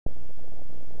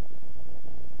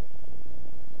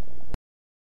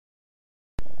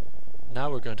Now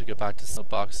we're going to go back to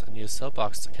Soapbox and use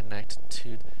Soapbox to connect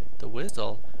to the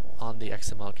WSDL on the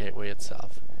XML gateway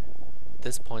itself.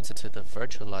 This points it to the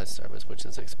virtualized service, which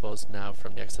is exposed now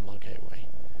from the XML gateway.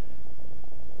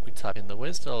 We type in the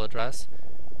WSDL address,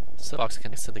 Soapbox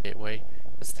connects to the gateway,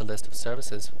 it's the list of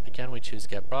services. Again, we choose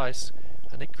Get Price,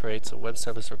 and it creates a web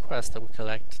service request that will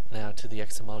connect now to the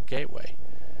XML gateway.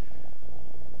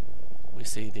 We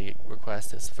see the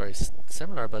request is very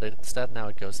similar, but instead now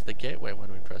it goes to the gateway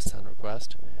when we press Send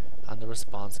Request, and the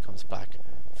response comes back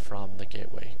from the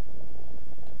gateway.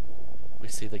 We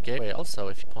see the gateway also,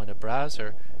 if you point a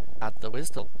browser at the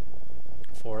WSDL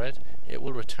for it, it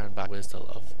will return back WSDL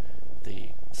of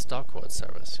the stock code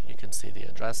service. You can see the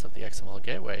address of the XML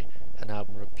gateway and now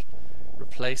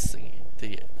replacing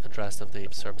the address of the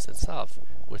service itself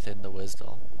within the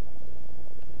WSDL.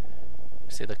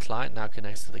 We see the client now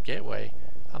connects to the gateway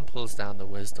and pulls down the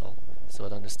WSDL so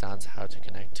it understands how to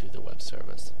connect to the web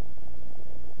service.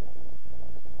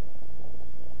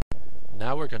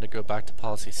 Now we're going to go back to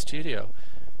Policy Studio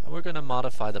and we're going to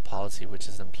modify the policy which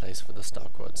is in place for the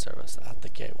stock code service at the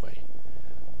gateway.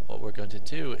 What we're going to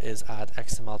do is add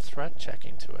XML threat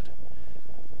checking to it.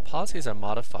 Policies are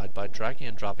modified by dragging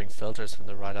and dropping filters from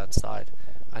the right hand side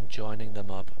and joining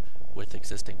them up with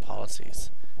existing policies.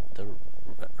 The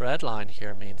red line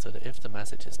here means that if the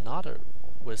message is not a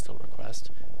WSDL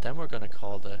request, then we're going to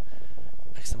call the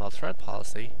XML thread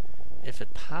policy. If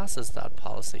it passes that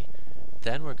policy,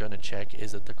 then we're going to check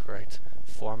is it the correct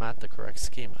format, the correct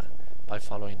schema, by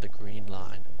following the green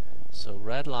line. So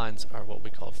red lines are what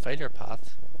we call failure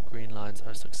paths, green lines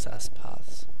are success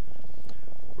paths.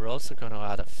 We're also going to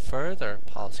add a further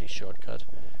policy shortcut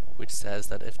which says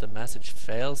that if the message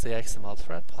fails the XML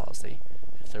threat policy,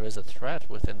 if there is a threat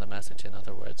within the message in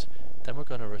other words, then we're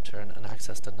going to return an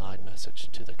access denied message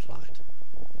to the client.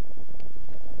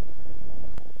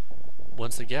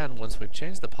 Once we've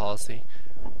changed the policy,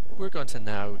 we're going to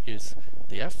now use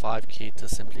the F5 key to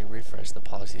simply refresh the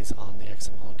policies on the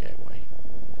XML gateway.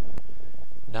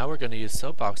 Now we're going to use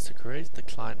Soapbox to create the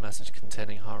client message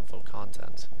containing harmful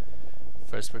content.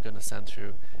 First we're going to send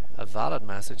through a valid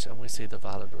message and we see the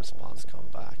valid response come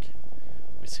back.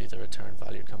 We see the return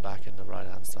value come back in the right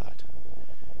hand side.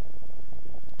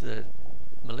 The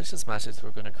malicious message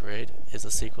we're going to create is a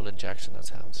SQL injection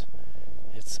attempt.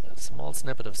 It's a small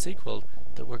snippet of SQL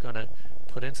that we're going to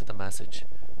put into the message.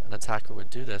 An attacker would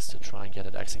do this to try and get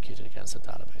it executed against a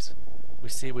database. We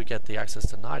see we get the access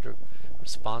denied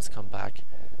response come back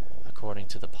according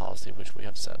to the policy which we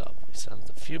have set up. We send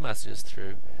a few messages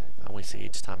through and we see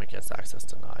each time it gets access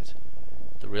denied.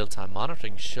 The real-time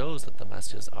monitoring shows that the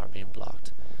messages are being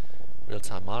blocked.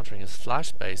 Real-time monitoring is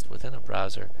flash-based within a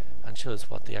browser and shows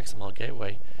what the XML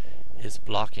gateway is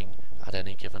blocking at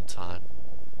any given time.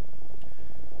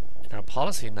 In our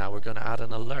policy now we're going to add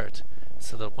an alert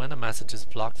so that when a message is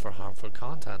blocked for harmful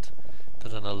content,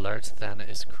 that an alert then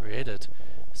is created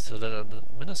so that an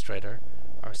administrator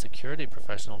or security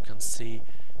professional can see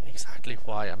exactly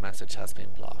why a message has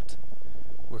been blocked.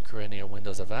 We're creating a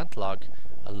Windows event log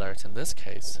alert in this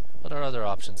case, but our other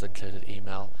options included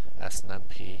email,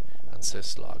 SNMP, and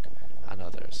syslog, and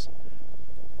others.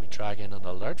 We drag in an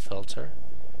alert filter,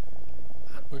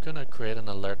 and we're going to create an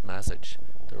alert message.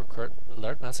 The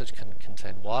alert message can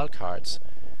contain wildcards.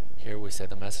 Here we say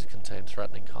the message contained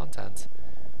threatening content,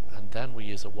 and then we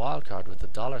use a wildcard with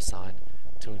the $sign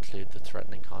to include the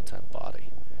threatening content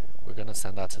body. We're going to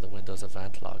send that to the Windows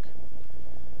event log.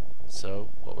 So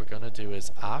what we're going to do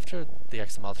is after the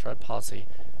XML thread policy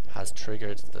has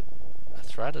triggered that a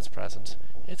threat is present,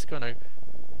 it's going to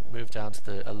move down to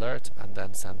the alert and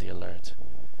then send the alert.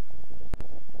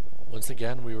 Once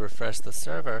again we refresh the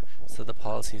server so the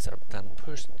policies are then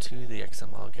pushed to the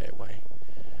XML gateway.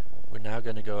 We're now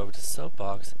going to go over to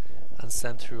Soapbox and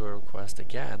send through a request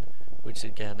again, which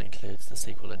again includes the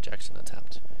SQL injection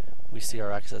attempt. We see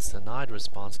our access denied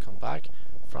response come back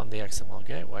from the XML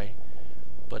gateway,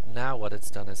 but now what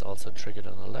it's done is also triggered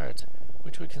an alert,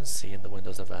 which we can see in the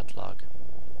Windows event log.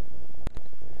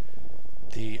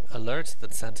 The alert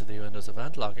that's sent to the Windows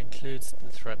event log includes the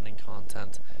threatening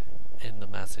content in the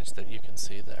message that you can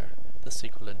see there, the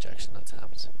SQL injection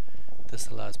attempt. This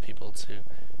allows people to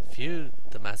view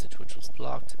the message which was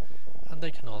blocked, and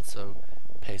they can also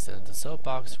paste it into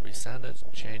Soapbox, resend it,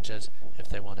 change it if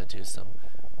they want to do some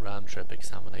round-trip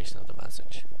examination of the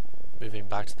message. Moving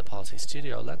back to the Policy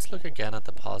Studio, let's look again at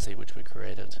the policy which we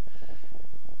created.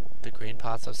 The green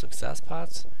paths are success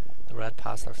paths, the red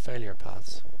paths are failure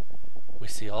paths. We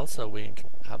see also we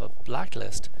have a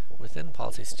blacklist within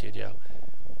Policy Studio,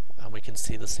 and we can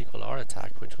see the SQL R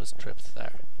attack which was tripped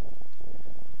there.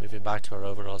 Moving back to our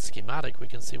overall schematic, we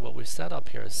can see what we've set up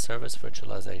here is service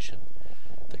virtualization.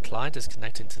 The client is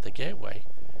connecting to the gateway.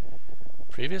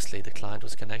 Previously, the client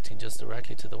was connecting just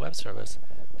directly to the web service,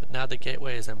 but now the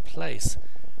gateway is in place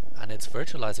and it's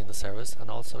virtualizing the service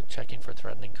and also checking for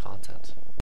threatening content.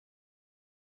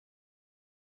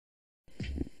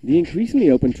 The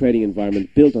increasingly open trading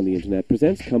environment built on the internet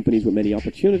presents companies with many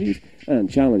opportunities and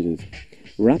challenges.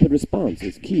 Rapid response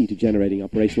is key to generating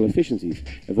operational efficiencies,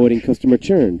 avoiding customer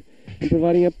churn, and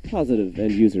providing a positive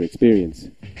end-user experience.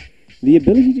 The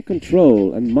ability to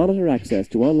control and monitor access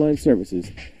to online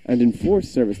services and enforce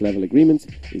service-level agreements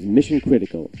is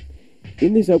mission-critical.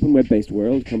 In this open web-based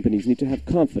world, companies need to have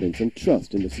confidence and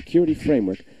trust in the security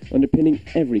framework underpinning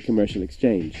every commercial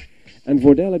exchange. And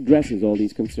Vordel addresses all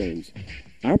these concerns.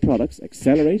 Our products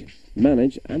accelerate,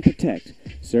 manage, and protect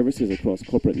services across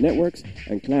corporate networks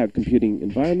and cloud computing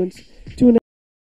environments to enable